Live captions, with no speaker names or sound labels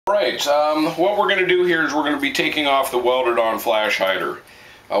Right, what we're going to do here is we're going to be taking off the welded on flash hider.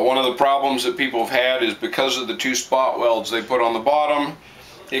 One of the problems that people have had is because of the two spot welds they put on the bottom,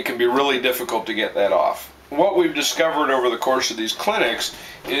 it can be really difficult to get that off. What we've discovered over the course of these clinics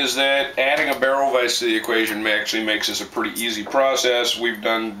is that adding a barrel vise to the equation actually makes this a pretty easy process. We've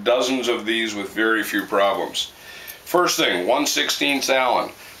done dozens of these with very few problems. First thing, 1/16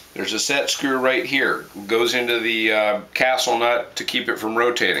 Allen. There's a set screw right here. It goes into the castle nut to keep it from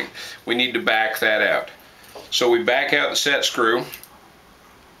rotating. We need to back that out. So we back out the set screw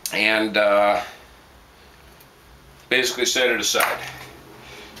and basically set it aside.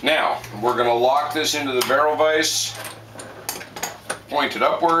 Now, we're going to lock this into the barrel vise, point it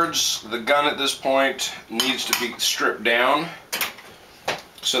upwards. The gun at this point needs to be stripped down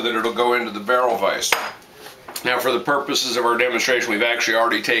so that it'll go into the barrel vise. Now, for the purposes of our demonstration, we've actually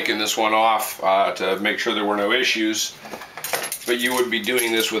already taken this one off to make sure there were no issues, but you would be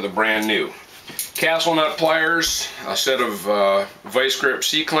doing this with a brand new. Castle nut pliers, a set of vice grip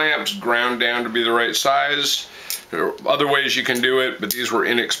C-clamps ground down to be the right size. There are other ways you can do it, but these were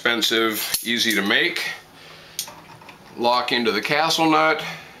inexpensive, easy to make. Lock into the castle nut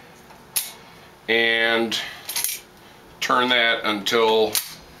and turn that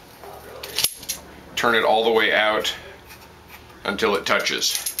turn it all the way out until it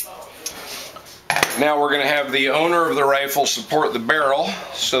touches. Now we're going to have the owner of the rifle support the barrel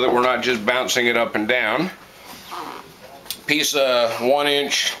so that we're not just bouncing it up and down. Piece of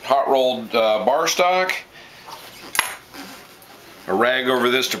 1-inch hot rolled bar stock. A rag over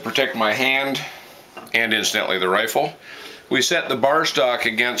this to protect my hand and incidentally the rifle. We set the bar stock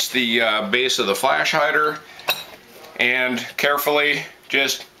against the base of the flash hider and carefully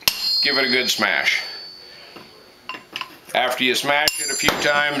just give it a good smash. After you smash it a few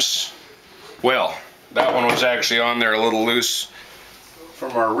times, well, that one was actually on there a little loose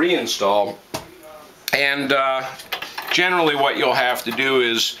from our reinstall. And generally what you'll have to do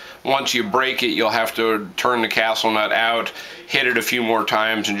is once you break it, you'll have to turn the castle nut out, hit it a few more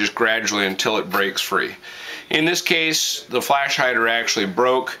times, and just gradually until it breaks free. In this case, the flash hider actually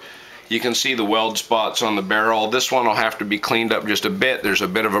broke. You can see the weld spots on the barrel. This one will have to be cleaned up just a bit. There's a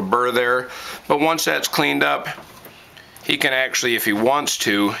bit of a burr there. But once that's cleaned up, he can actually, if he wants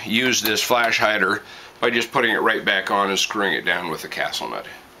to, use this flash hider by just putting it right back on and screwing it down with the castle nut.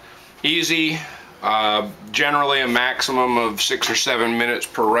 Easy. Generally a maximum of 6 or 7 minutes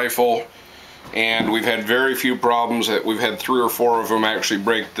per rifle, and we've had very few problems. We've had 3 or 4 of them actually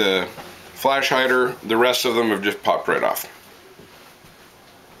break the flash hider. The rest of them have just popped right off.